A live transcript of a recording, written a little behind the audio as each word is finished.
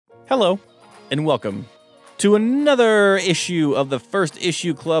Hello, and welcome to another issue of the First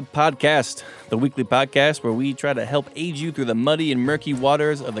Issue Club podcast, the weekly podcast where we try to help aid you through the muddy and murky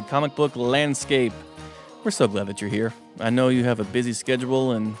waters of the comic book landscape. We're so glad that you're here. I know you have a busy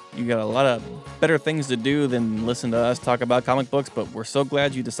schedule and you got a lot of better things to do than listen to us talk about comic books, but we're so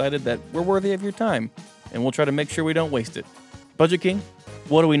glad you decided that we're worthy of your time, and we'll try to make sure we don't waste it. Budget King,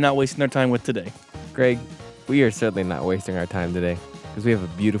 what are we not wasting our time with today? Greg, we are certainly not wasting our time today because we have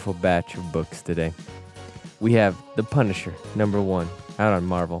a beautiful batch of books today. We have The Punisher, #1, out on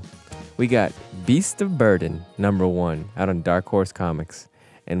Marvel. We got Beast of Burden, #1, out on Dark Horse Comics.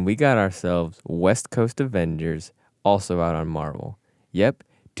 And we got ourselves West Coast Avengers, also out on Marvel. Yep,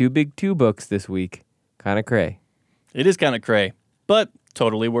 two books this week. Kinda cray. It is kind of cray, but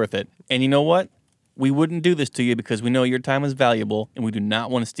totally worth it. And you know what? We wouldn't do this to you because we know your time is valuable and we do not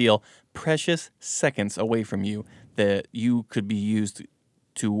want to steal precious seconds away from you that you could be used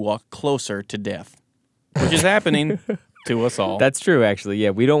to walk closer to death, which is happening to us all. That's true, actually.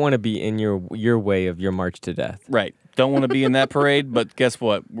 Yeah, we don't want to be in your way of your march to death. Right. Don't want to be in that parade, but guess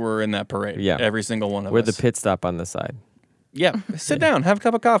what? We're in that parade. Yeah. Every single one of us. We're the pit stop on the side. Yeah. Sit down. Have a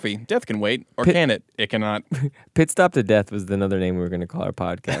cup of coffee. Death can wait. Or can it? It cannot. Pit Stop to Death was another name we were going to call our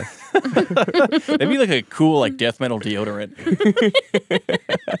podcast. Maybe like a cool death metal deodorant.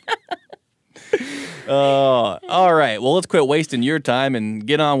 All right. Well, let's quit wasting your time and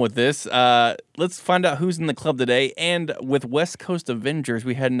get on with this. Let's find out who's in the club today. And with West Coast Avengers,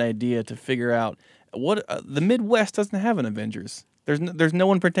 we had an idea to figure out what the Midwest doesn't have an Avengers. There's no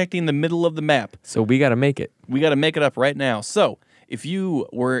one protecting the middle of the map. So we got to make it. We got to make it up right now. So if you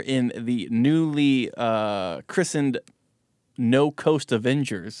were in the newly christened No Coast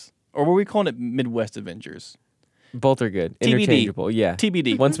Avengers, or were we calling it Midwest Avengers? Both are good. TBD. Interchangeable, yeah.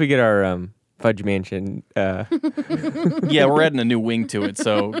 TBD. Once we get our Fudge Mansion. Yeah, we're adding a new wing to it,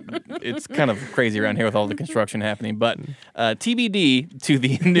 so it's kind of crazy around here with all the construction happening. But TBD to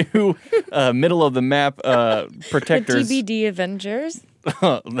the new middle of the map protectors. The TBD Avengers.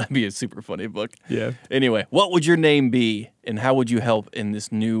 That'd be a super funny book. Yeah. Anyway, what would your name be, and how would you help in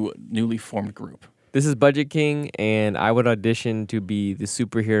this newly formed group? This is Budget King, and I would audition to be the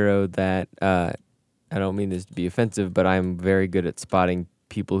superhero that, I don't mean this to be offensive, but I'm very good at spotting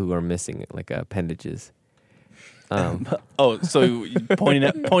people who are missing like appendages. So pointing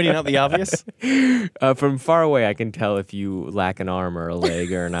out the obvious? From far away, I can tell if you lack an arm or a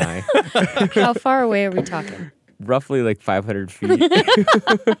leg or an eye. How far away are we talking? Roughly like 500 feet.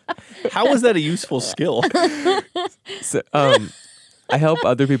 How is that a useful skill? So, I help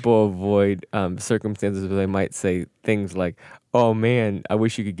other people avoid circumstances where they might say things like, "Oh man, I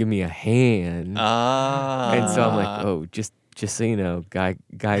wish you could give me a hand." And so I'm like, "Oh, just so you know, guy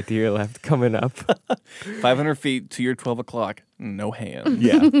to your left coming up." 500 feet to your 12 o'clock, no hand.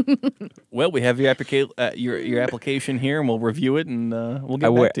 Yeah. Well, we have your application here, and we'll review it, and we'll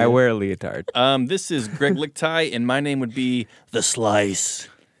get back to you. I wear a leotard. This is Greg Lichtai, and my name would be The Slice,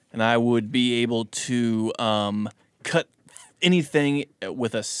 and I would be able to cut anything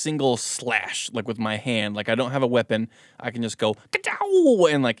with a single slash, like with my hand. Like I don't have a weapon. I can just go, ka-chow,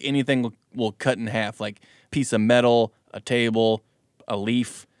 and like anything will cut in half, like piece of metal, a table, a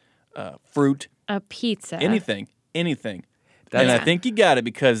leaf, fruit. A pizza. Anything. And I think you got it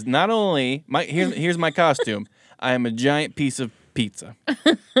because not only, here's my costume. I am a giant piece of pizza.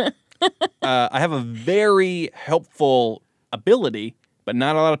 I have a very helpful ability, but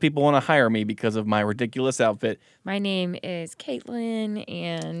not a lot of people want to hire me because of my ridiculous outfit. My name is Caitlin,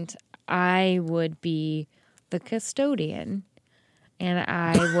 and I would be the custodian. And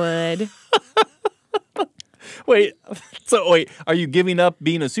I would... Wait, are you giving up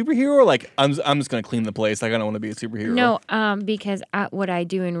being a superhero? Or like, I'm just going to clean the place. Like, I don't want to be a superhero. No, because what I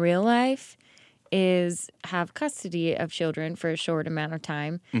do in real life is have custody of children for a short amount of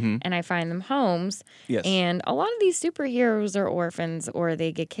time, and I find them homes. Yes. And a lot of these superheroes are orphans, or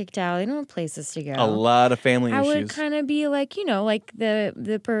they get kicked out. They don't have places to go. A lot of family issues. I would kind of be like, like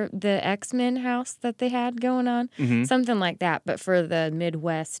the X-Men house that they had going on, something like that, but for the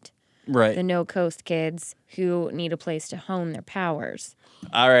Midwest. Right. The no-coast kids who need a place to hone their powers.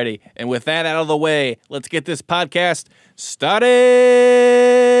 Alrighty. And with that out of the way, let's get this podcast started.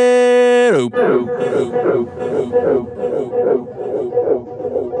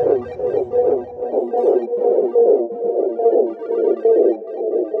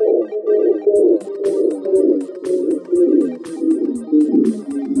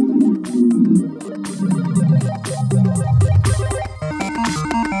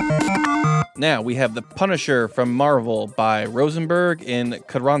 Now we have The Punisher from Marvel by Rosenberg and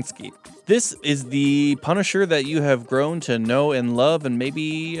Karansky. This is the Punisher that you have grown to know and love and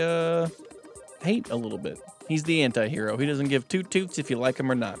maybe hate a little bit. He's the anti-hero. He doesn't give two toots if you like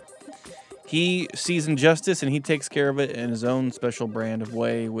him or not. He sees injustice and he takes care of it in his own special brand of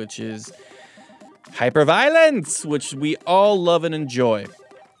way, which is hyperviolence, which we all love and enjoy.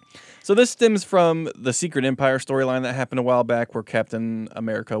 So this stems from the Secret Empire storyline that happened a while back where Captain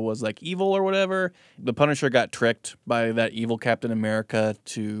America was like evil or whatever. The Punisher got tricked by that evil Captain America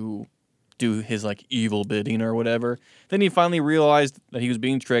to do his like evil bidding or whatever. Then he finally realized that he was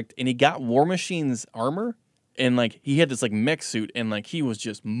being tricked and he got War Machine's armor and like he had this like mech suit and like he was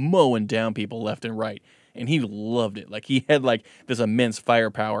just mowing down people left and right and he loved it. Like he had like this immense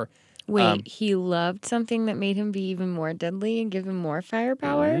firepower. Wait, he loved something that made him be even more deadly and give him more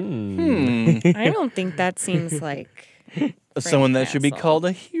firepower? I don't think that seems like Someone that Frank should be Castle. called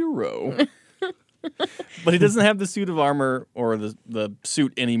a hero. But he doesn't have the suit of armor or the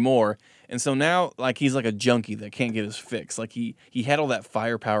suit anymore. And so now like he's like a junkie that can't get his fix. Like he had all that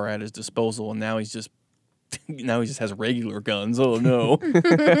firepower at his disposal and now he just has regular guns. Oh no.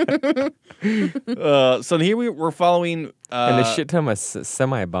 So here we're following And a shit ton of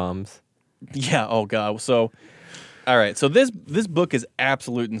semi-bombs. Yeah, oh god. So all right. So this book is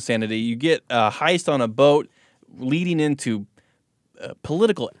absolute insanity. You get a heist on a boat leading into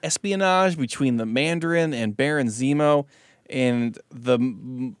political espionage between the Mandarin and Baron Zemo. And the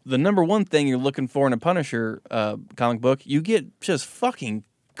number one thing you're looking for in a Punisher comic book, you get just fucking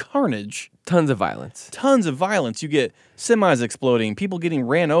carnage. Tons of violence. Tons of violence. You get semis exploding, people getting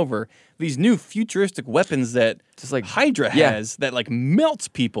ran over, these new futuristic weapons that Just like Hydra has that like melts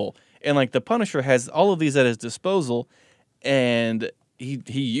people. And like the Punisher has all of these at his disposal and he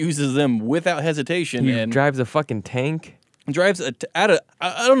uses them without hesitation He and drives a fucking tank. drives I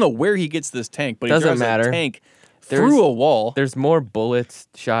don't know where he gets this tank, but Doesn't he drives matter. a tank through a wall. There's more bullets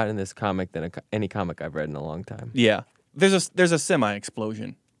shot in this comic than any comic I've read in a long time. Yeah. There's a semi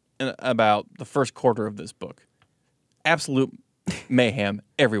explosion in about the first quarter of this book. Absolute mayhem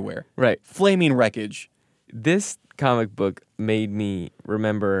everywhere. Right. Flaming wreckage. This comic book made me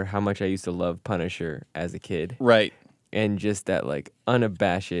remember how much I used to love Punisher as a kid. Right. And just that like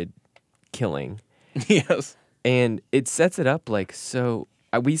unabashed killing. Yes. And it sets it up like so.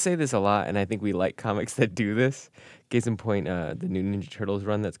 We say this a lot, and I think we like comics that do this. Case in point, the new Ninja Turtles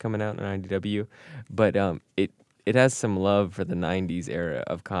run that's coming out on IDW. But it has some love for the 90s era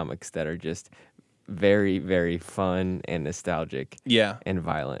of comics that are just very, very fun and nostalgic Yeah. and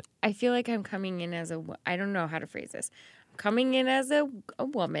violent. I feel like I'm coming in as I don't know how to phrase this. I'm coming in as a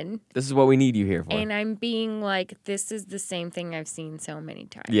woman, This is what we need you here for. and I'm being like, this is the same thing I've seen so many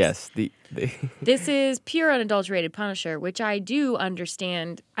times. Yes. This is pure unadulterated Punisher, which I do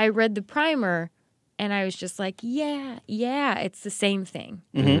understand. I read the primer, and I was just like, yeah, it's the same thing.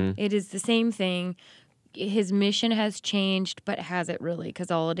 It is the same thing. His mission has changed, but has it really?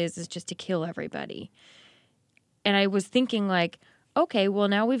 Because all it is just to kill everybody. And I was thinking like, okay, well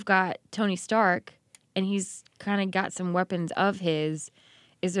now we've got Tony Stark, and he's kind of got some weapons of his.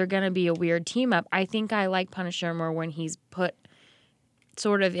 Is there going to be a weird team up? I think I like Punisher more when he's put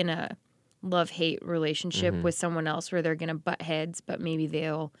sort of in a love-hate relationship with someone else where they're going to butt heads, but maybe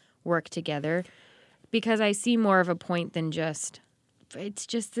they'll work together. Because I see more of a point than just, it's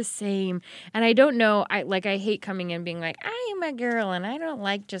just the same. And I don't know, I hate coming in being like, I am a girl and I don't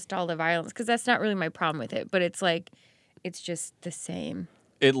like just all the violence, because that's not really my problem with it. But it's like, it's just the same.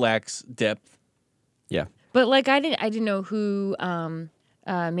 It lacks depth. Yeah. But like I didn't know who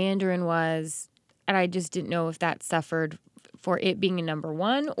Mandarin was, and I just didn't know if that suffered for it being a number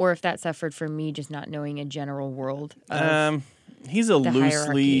one, or if that suffered for me just not knowing a general world. He's a the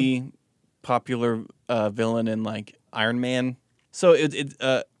loosely popular villain in like Iron Man. So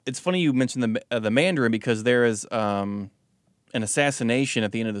it's funny you mentioned the Mandarin, because there is an assassination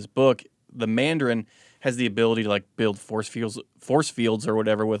at the end of this book. The Mandarin has the ability to like build force fields or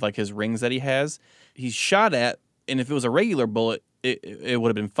whatever with like his rings that he has. He's shot at, and if it was a regular bullet, it would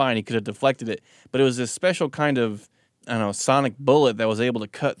have been fine. He could have deflected it, but it was this special kind of, I don't know, sonic bullet that was able to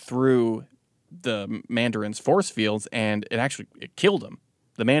cut through the Mandarin's force fields, and it killed him.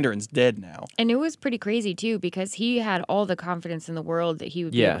 The Mandarin's dead now. And it was pretty crazy too, because he had all the confidence in the world that he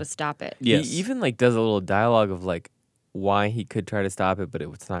would be able to stop it. Yes. He even like does a little dialogue of like why he could try to stop it, but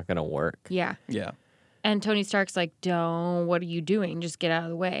it's not going to work. Yeah. Yeah. And Tony Stark's like, "Don't. What are you doing? Just get out of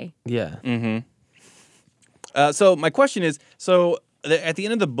the way." Yeah. Mm-hmm. So my question is, at the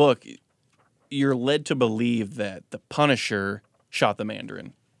end of the book, you're led to believe that the Punisher shot the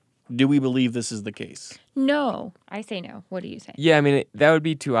Mandarin. Do we believe this is the case? No, I say no. What do you say? Yeah, I mean, that would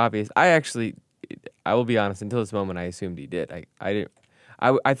be too obvious. I will be honest, until this moment, I assumed he did. I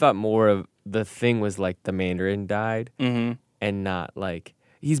I thought more of the thing was like the Mandarin died, Mm-hmm. and not like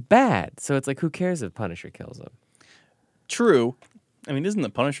he's bad. So it's like, who cares if Punisher kills him? True. I mean, isn't the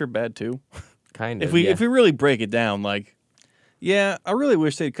Punisher bad too? Kind of. If we yeah. if we really break it down, like, yeah, I really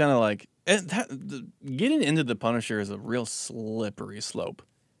wish they'd kind of like getting into the Punisher is a real slippery slope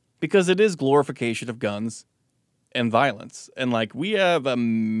because it is glorification of guns and violence, and like we have a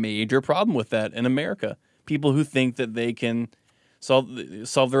major problem with that in America. People who think that they can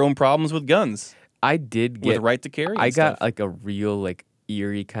solve their own problems with guns I did with get right to carry. I and got stuff. like a real like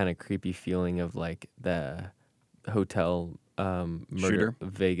eerie kind of creepy feeling of like the hotel murder Shooter.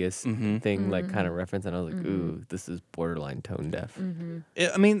 Vegas Mhm. thing like kind of reference, and I was like, ooh, this is borderline tone deaf.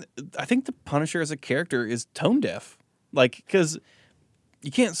 I mean, I think the Punisher as a character is tone deaf, like because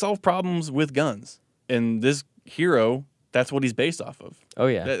you can't solve problems with guns, and this hero, that's what he's based off of. Oh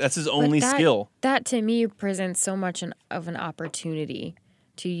yeah. That's his But only skill. That to me presents so much of an opportunity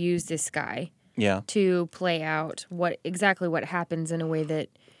to use this guy Yeah. to play out exactly what happens in a way that,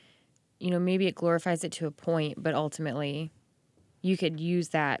 maybe it glorifies it to a point, but ultimately you could use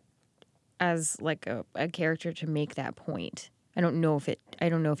that as like a character to make that point. I don't know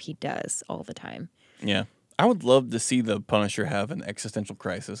if he does all the time. Yeah. I would love to see the Punisher have an existential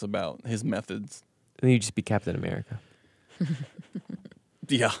crisis about his methods. And then you just be Captain America.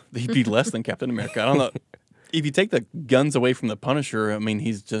 Yeah, he'd be less than Captain America. I don't know. If you take the guns away from the Punisher, I mean,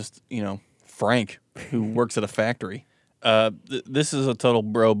 he's just, Frank, who works at a factory. This is a total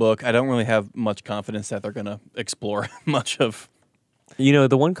bro book. I don't really have much confidence that they're going to explore much of.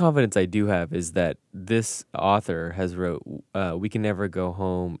 The one confidence I do have is that this author has wrote We Can Never Go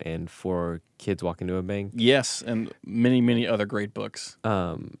Home and For Kids Walk Into a Bank. Yes, and many, many other great books.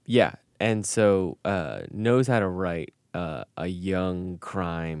 Yeah, and so knows how to write a young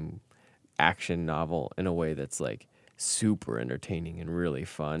crime action novel in a way that's like super entertaining and really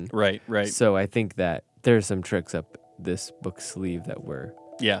fun. Right. So I think that there's some tricks up this book's sleeve that we're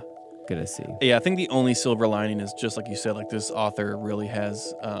Yeah. gonna see. Yeah, I think the only silver lining is just like you said, like this author really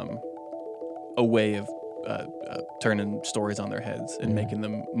has a way of turning stories on their heads and making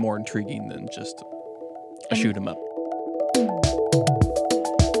them more intriguing than just a shoot 'em up.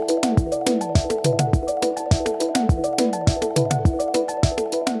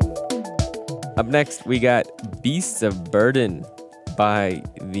 Up next, we got Beasts of Burden by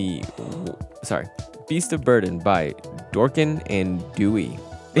Beast of Burden by Dorkin and Dewey.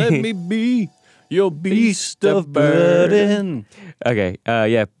 Let me be your beast of burden. Okay,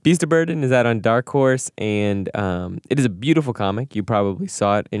 yeah, Beast of Burden is out on Dark Horse, and it is a beautiful comic. You probably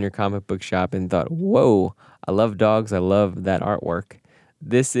saw it in your comic book shop and thought, whoa, I love dogs. I love that artwork.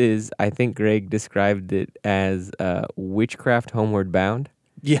 This is, I think Greg described it as Witchcraft Homeward Bound.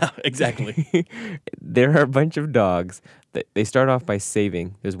 Yeah, exactly. There are a bunch of dogs that they start off by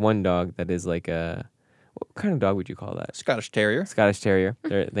saving. There's one dog that is like what kind of dog would you call that? Scottish Terrier. Scottish Terrier.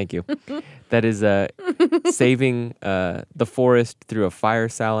 There, thank you. That is saving the forest through a fire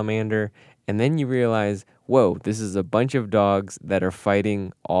salamander. And then you realize, whoa, this is a bunch of dogs that are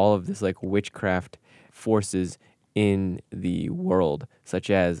fighting all of this like witchcraft forces in the world, such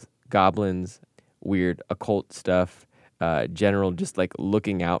as goblins, weird occult stuff, general just like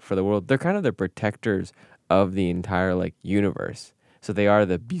looking out for the world. They're kind of the protectors of the entire like universe. So they are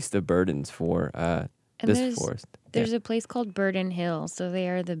the beast of burdens for this forest. There's a place called Burden Hill, so they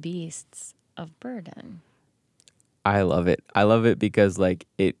are the beasts of burden. I love it. I love it because like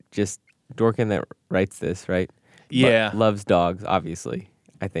it just Dorkin that writes this, right? Yeah. Loves dogs, obviously,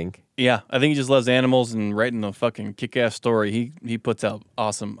 I think. Yeah, I think he just loves animals and writing a fucking kick-ass story. He puts out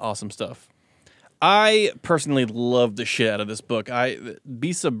awesome stuff. I personally love the shit out of this book.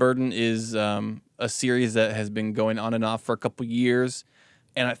 Beasts of Burden is a series that has been going on and off for a couple years,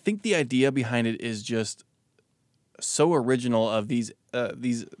 and I think the idea behind it is just so original. Of the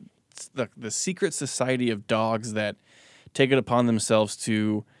secret society of dogs that take it upon themselves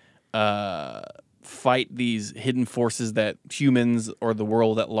to fight these hidden forces that humans or the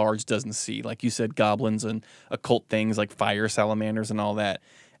world at large doesn't see. Like you said, goblins and occult things like fire salamanders and all that,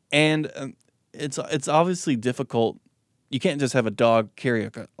 and it's obviously difficult. You can't just have a dog carry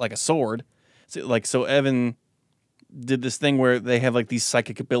a sword. So Evan did this thing where they have like these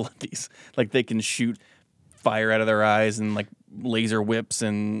psychic abilities, like they can shoot fire out of their eyes and like laser whips,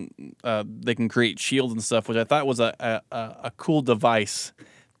 and they can create shields and stuff, which I thought was a cool device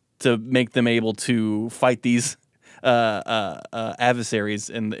to make them able to fight these adversaries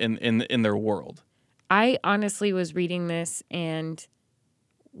in their world. I honestly was reading this and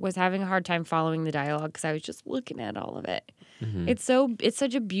was having a hard time following the dialogue because I was just looking at all of it. Mm-hmm. It's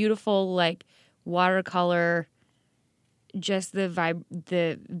such a beautiful like watercolor just the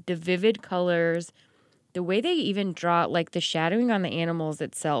vivid colors, the way they even draw, like the shadowing on the animals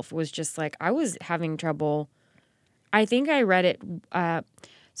itself was just like, I was having trouble. I think I read it.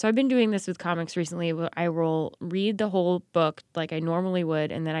 So I've been doing this with comics recently. I will read the whole book like I normally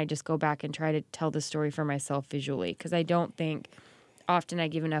would, and then I just go back and try to tell the story for myself visually, because I don't think often I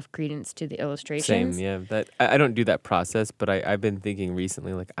give enough credence to the illustrations. Same, yeah. That I don't do that process, but I've been thinking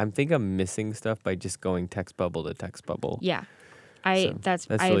recently, like I'm missing stuff by just going text bubble to text bubble. Yeah, That's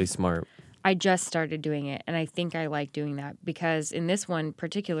really smart. I just started doing it, and I think I like doing that because in this one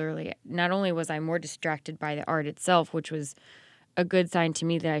particularly, not only was I more distracted by the art itself, which was a good sign to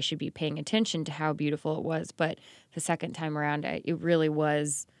me that I should be paying attention to how beautiful it was, but the second time around, it really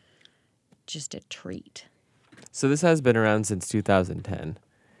was just a treat. So this has been around since 2010.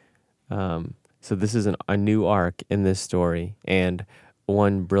 So this is a new arc in this story, and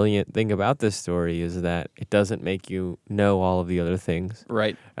one brilliant thing about this story is that it doesn't make you know all of the other things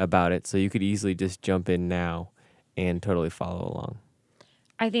Right. about it, so you could easily just jump in now and totally follow along.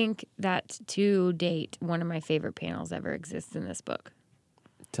 I think that to date, one of my favorite panels ever exists in this book.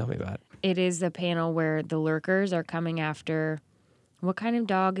 Tell me about it. It is a panel where the lurkers are coming after, what kind of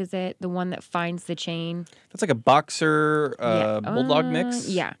dog is it? The one that finds the chain? That's like a boxer bulldog mix.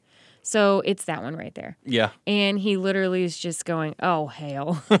 Yeah. So it's that one right there. Yeah. And he literally is just going, oh,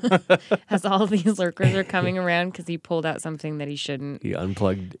 hail, as all these lurkers are coming around because he pulled out something that he shouldn't. He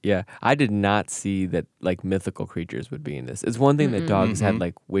unplugged. Yeah. I did not see that like mythical creatures would be in this. It's one thing that dogs had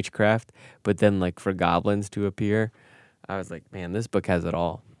like witchcraft, but then like for goblins to appear, I was like, man, this book has it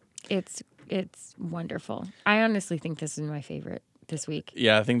all. It's wonderful. I honestly think this is my favorite this week.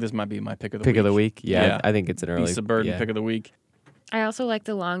 Yeah, I think this might be my pick of the week. Pick of the week? Yeah. Yeah. I think it's an early. Beast of Burden yeah. pick of the week. I also like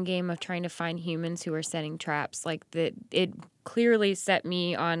the long game of trying to find humans who are setting traps. Like it clearly set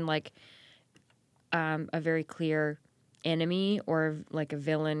me on like a very clear enemy or like a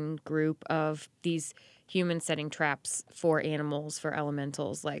villain group of these humans setting traps for animals, for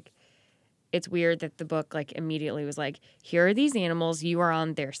elementals. Like it's weird that the book like immediately was like, here are these animals, you are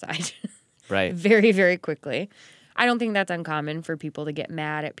on their side. Right. Very, very quickly. I don't think that's uncommon for people to get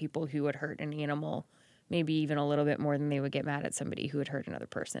mad at people who would hurt an animal. Maybe even a little bit more than they would get mad at somebody who had hurt another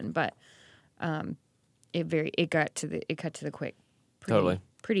person. But it cut to the quick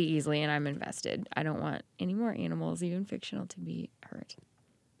pretty easily, and I'm invested. I don't want any more animals, even fictional, to be hurt.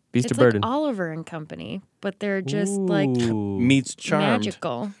 Beast It's of Burden. like Oliver and Company, but they're just like Meets Charmed.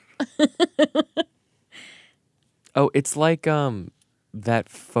 magical. Oh, it's like that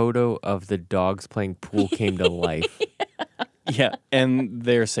photo of the dogs playing pool came to life. Yeah, and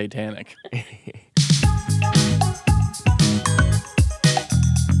they're satanic.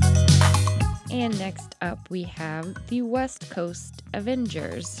 And next up, we have the West Coast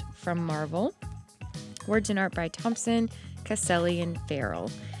Avengers from Marvel. Words and art by Thompson, Caselli, and Farrell.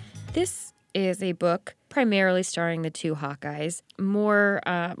 This is a book primarily starring the two Hawkeyes, more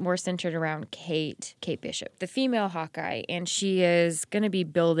centered around Kate Bishop, the female Hawkeye, and she is going to be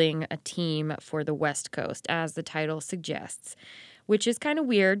building a team for the West Coast, as the title suggests, which is kind of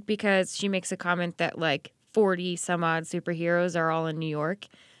weird because she makes a comment that like 40 some odd superheroes are all in New York.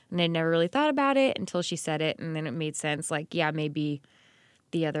 And I never really thought about it until she said it, and then it made sense. Like, yeah, maybe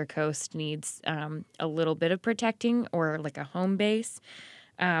the other coast needs a little bit of protecting or like a home base.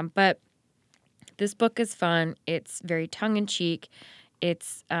 But this book is fun. It's very tongue-in-cheek.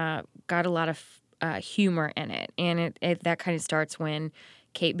 It's got a lot of humor in it. And that kind of starts when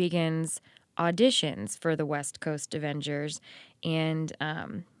Kate begins auditions for the West Coast Avengers. And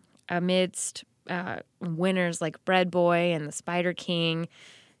amidst winners like Bread Boy and the Spider King,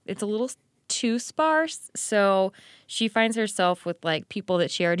 it's a little too sparse, so she finds herself with like people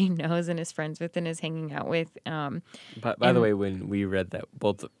that she already knows and is friends with and is hanging out with. By the way, when we read that,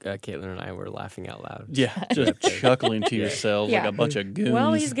 both Caitlin and I were laughing out loud. Yeah, just chuckling to yourselves like a bunch of goons.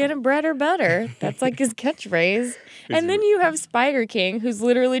 Well, he's getting bread or butter. That's like his catchphrase. And then you have Spider King, who's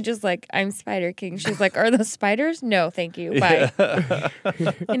literally just like, I'm Spider King. She's like, are those spiders? No, thank you. Bye.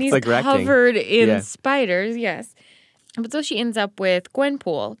 And he's like covered in Yeah. spiders, yes. But so she ends up with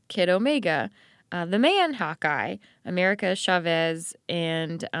Gwenpool, Kid Omega, the man Hawkeye, America Chavez,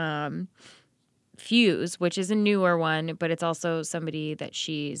 and Fuse, which is a newer one, but it's also somebody that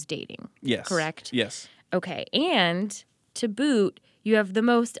she's dating. Yes. Correct? Yes. Okay. And to boot, you have the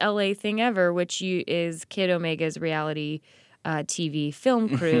most LA thing ever, which is Kid Omega's reality TV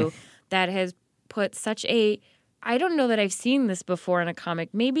film crew that has put such a... I don't know that I've seen this before in a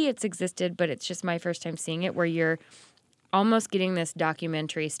comic. Maybe it's existed, but it's just my first time seeing it, where you're almost getting this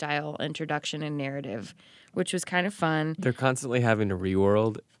documentary style introduction and narrative, which was kind of fun. They're constantly having to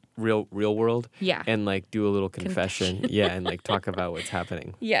reworld real world. Yeah. And like do a little confession. Yeah, and like talk about what's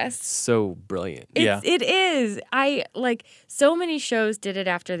happening. Yes. So brilliant. It is. I like so many shows did it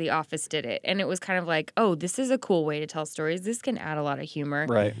after The Office did it. And it was kind of like, oh, this is a cool way to tell stories. This can add a lot of humor.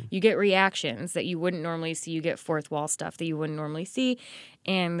 Right. You get reactions that you wouldn't normally see. You get fourth wall stuff that you wouldn't normally see.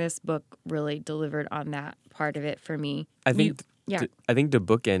 And this book really delivered on that part of it for me. I think Yeah. I think to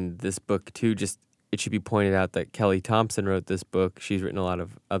bookend this book too, just it should be pointed out that Kelly Thompson wrote this book. She's written a lot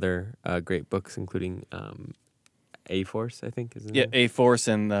of other great books, including A-Force, I think. Isn't Yeah, it? A-Force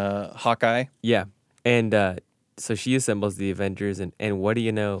and Hawkeye. Yeah. And so she assembles the Avengers, and what do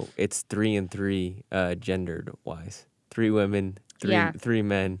you know? It's 3 and 3 gendered-wise. 3 women, Yeah. 3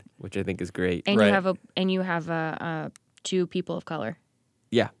 men, which I think is great. And Right. you have a 2 people of color.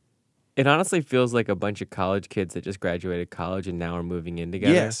 Yeah. It honestly feels like a bunch of college kids that just graduated college and now are moving in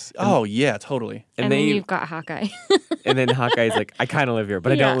together. Yes. Oh, yeah, totally. And then you've got Hawkeye. And then Hawkeye's like, I kind of live here,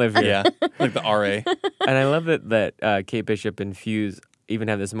 but I Yeah. don't live here. Yeah, like the RA. And I love that Kate Bishop and Fuse even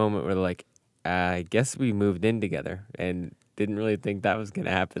have this moment where they're like, I guess we moved in together and didn't really think that was going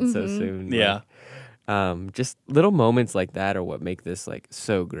to happen so soon. Yeah. Just little moments like that are what make this like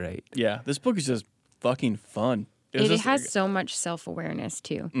so great. Yeah, this book is just fucking fun. It just- has so much self-awareness,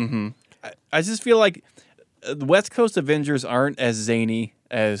 too. I just feel like the West Coast Avengers aren't as zany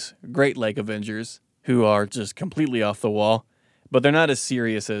as Great Lake Avengers, who are just completely off the wall, but they're not as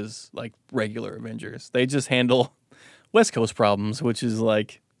serious as like regular Avengers. They just handle West Coast problems, which is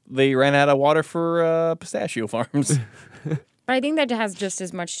like they ran out of water for pistachio farms. But I think that has just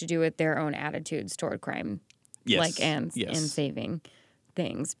as much to do with their own attitudes toward crime, Yes. and saving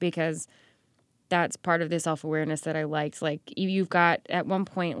things, because that's part of the self-awareness that I liked. Like you've got at one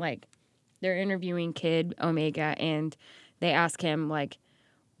point, like they're interviewing Kid Omega and they ask him like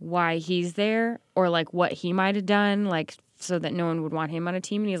why he's there or like what he might have done, like so that no one would want him on a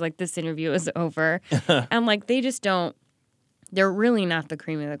team. And he's like, this interview is over. And like, they're really not the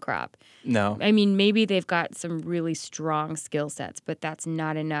cream of the crop. No. I mean, maybe they've got some really strong skill sets, but that's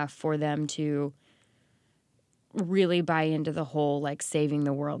not enough for them to really buy into the whole like saving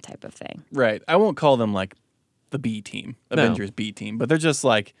the world type of thing. Right. I won't call them like the B team, Avengers B team, but they're just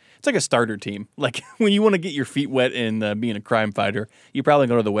like, it's like a starter team. Like when you want to get your feet wet in being a crime fighter, you probably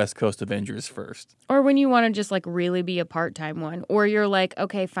go to the West Coast Avengers first. Or when you want to just like really be a part-time one, or you're like,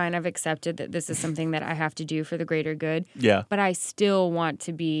 okay, fine, I've accepted that this is something that I have to do for the greater good, Yeah. but I still want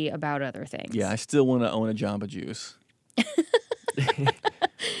to be about other things. Yeah, I still want to own a Jamba Juice.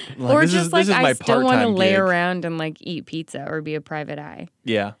 Or just like I still want to part-time lay gig. around and like eat pizza or be a private eye.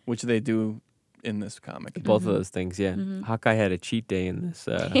 Yeah, which they do in this comic. Both of those things, yeah. Hawkeye had a cheat day in this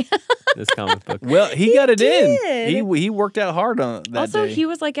this comic book. Well, he got it did. in. He worked out hard on that Also, day. he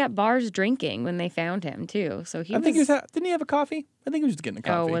was like at bars drinking when they found him too. So I think he was. Didn't he have a coffee? I think he was just getting a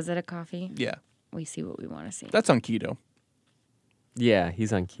Oh, coffee. was it a coffee? Yeah, We see what we want to see. that's on keto. Yeah,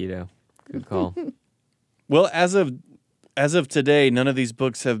 he's on keto. Good call. Well, as of today, none of these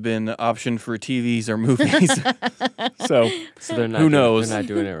books have been optioned for TVs or movies. So they're not Who knows? They're not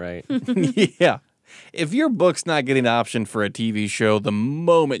doing it right. Yeah. If your book's not getting optioned for a TV show the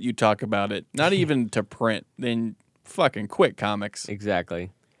moment you talk about it, not even to print, then fucking quit comics.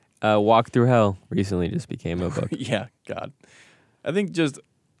 Exactly. Walk Through Hell recently just became a book. Yeah, God. I think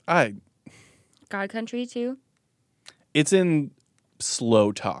God Country too. it's in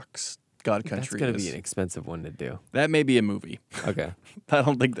slow talks. God That's Country gonna is. be an expensive one to do. That may be a movie. Okay. I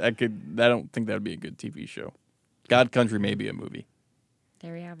don't think that would be a good TV show. God Country may be a movie.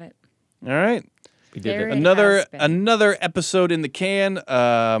 There we have it. All right. We did There it. it Another has been. episode in the can.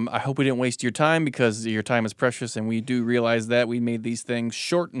 I hope we didn't waste your time because your time is precious, and we do realize that we made these things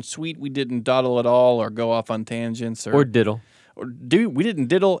short and sweet. We didn't dawdle at all, or go off on tangents, Or diddle. we didn't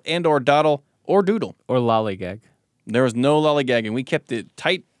diddle and or dawdle or doodle. Or lollygag. There was no lollygagging. We kept it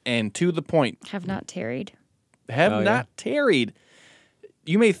tight and to the point. Have not tarried. Have Oh, yeah. not tarried.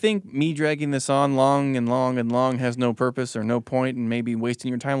 You may think me dragging this on long and long and long has no purpose or no point and maybe wasting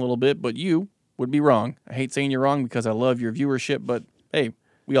your time a little bit, but you would be wrong. I hate saying you're wrong because I love your viewership, but hey,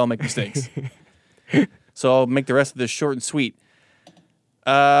 we all make mistakes. So I'll make the rest of this short and sweet.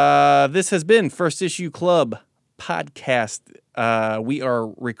 This has been First Issue Club Podcast. We are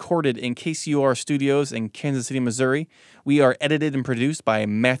recorded in KCUR Studios in Kansas City, Missouri. We are edited and produced by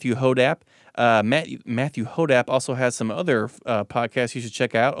Matthew Hodap. Matthew Hodap also has some other podcasts you should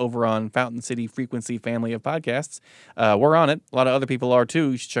check out over on Fountain City Frequency family of podcasts. We're on it. A lot of other people are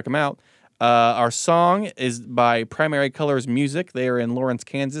too. You should check them out. Our song is by Primary Colors Music. They are in Lawrence,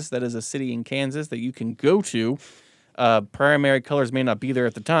 Kansas. That is a city in Kansas that you can go to. Primary Colors may not be there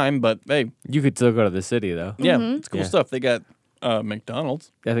at the time, but hey, You could still go to the city though. yeah, it's cool Yeah. stuff. They got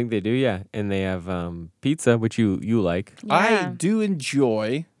McDonald's. I think they do, yeah. And they have pizza, which you like. I Yeah. do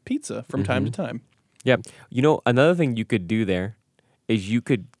enjoy pizza from time to time. Yeah. You know, another thing you could do there is you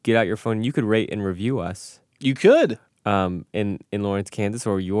could get out your phone. You could rate and review us You could. in Lawrence, Kansas,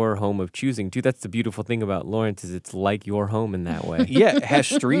 or your home of choosing, too. That's the beautiful thing about Lawrence is it's like your home in that way. Yeah, it has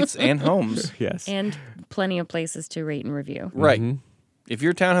streets and homes. Yes. And plenty of places to rate and review. Right. Mhm. If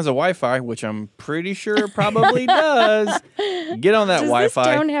your town has a Wi-Fi, which I'm pretty sure it probably does, get on that Does Wi-Fi.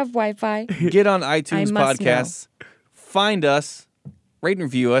 this town have Wi-Fi? Get on iTunes must podcasts. Find us. Rate and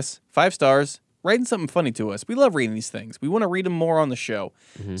review us. 5 stars. Writing something funny to us. We love reading these things. We want to read them more on the show.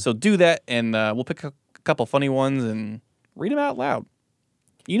 So do that, and we'll pick a couple funny ones and read them out loud.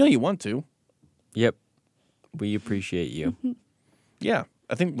 You know you want to. Yep. We appreciate you. Yeah.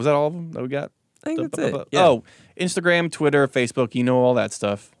 I think, was that all of them that we got? I think that's it. Yeah. Oh, Instagram, Twitter, Facebook, you know all that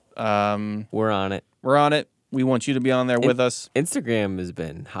stuff. We're on it. We're on it. We want you to be on there with us. Instagram has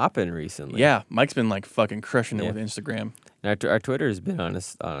been hopping recently. Yeah, Mike's been like fucking crushing it Yeah. with Instagram. And our Twitter has been on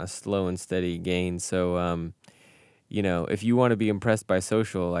a slow and steady gain. So, you know, if you want to be impressed by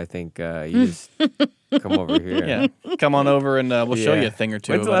social, I think you just come over here. Yeah, come on over and we'll show Yeah. you a thing or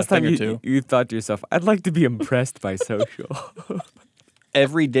two. When's the about last a thing time or two. you thought to yourself, I'd like to be impressed by social?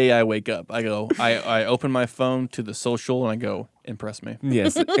 Every day I wake up, I go, I open my phone to the social and I go, impress me.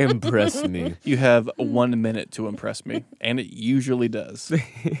 Yes, impress me. You have 1 minute to impress me, and it usually does.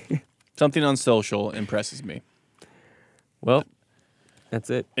 Something on social impresses me. Well, that's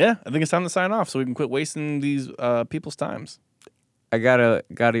it. Yeah, I think it's time to sign off so we can quit wasting these people's times. I got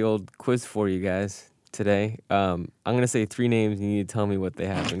a old quiz for you guys today. I'm gonna say 3 names and you need to tell me what they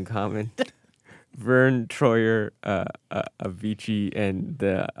have in common. Vern Troyer, Avicii, and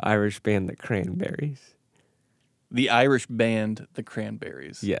the Irish band The Cranberries. The Irish band, The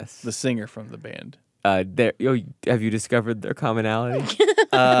Cranberries. Yes. The singer from the band. Have you discovered their commonality?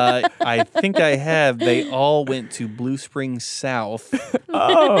 I think I have. They all went to Blue Springs South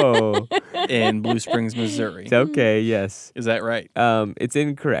Oh, in Blue Springs, Missouri. it's okay. Yes. Is that right? It's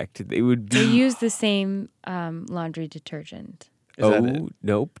incorrect. It would They be. use the same laundry detergent. Is that it?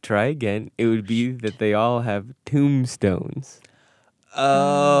 Nope. Try again. It would be that they all have tombstones.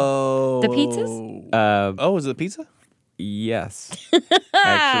 Oh. The pizzas? Oh, is it pizza? Yes. Actually,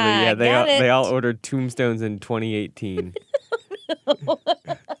 yeah. Got They all it. ordered tombstones in 2018.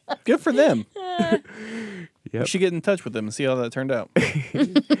 Good for them. Yep. You should get in touch with them and see how that turned out.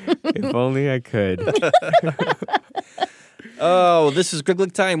 If only I could. Oh, this is Greg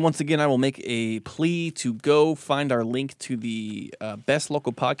Lick time. Once again, I will make a plea to go find our link to the best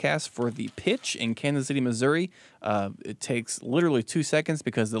local podcast for the pitch in Kansas City, Missouri. It takes literally 2 seconds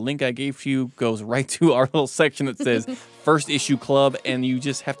because the link I gave to you goes right to our little section that says First Issue Club, and you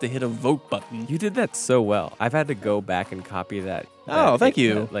just have to hit a vote button. You did that so well. I've had to go back and copy that. Oh, thank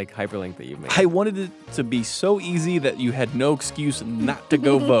you. that, like hyperlink that you made. I wanted it to be so easy that you had no excuse not to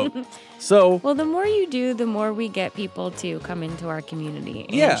go vote. So, Well, the more you do, the more we get people to come into our community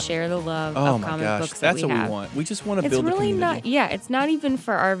and Yeah. share the love oh of my comic gosh, books that that's we what have. we want. We just want to It's build a really community. not, yeah, it's not even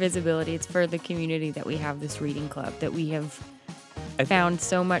for our visibility. It's for the community that we have this reading club, that we have found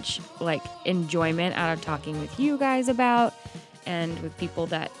so much like enjoyment out of talking with you guys about, and with people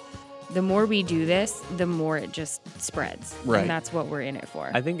that the more we do this, the more it just spreads. Right. And that's what we're in it for.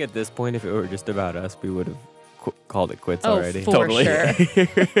 I think at this point, if it were just about us, we would have called it quits Oh, already. for Totally. sure.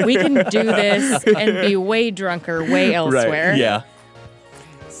 We can do this and be way drunker, way elsewhere. Yeah.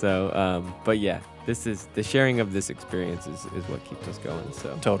 So, but yeah, this is the sharing of this experience is what keeps us going.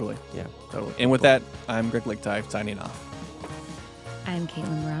 So, Totally. yeah. Totally. And with that, I'm Greg Lichtai signing off. I'm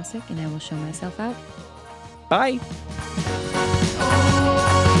Caitlin Rosick, and I will show myself out. Bye.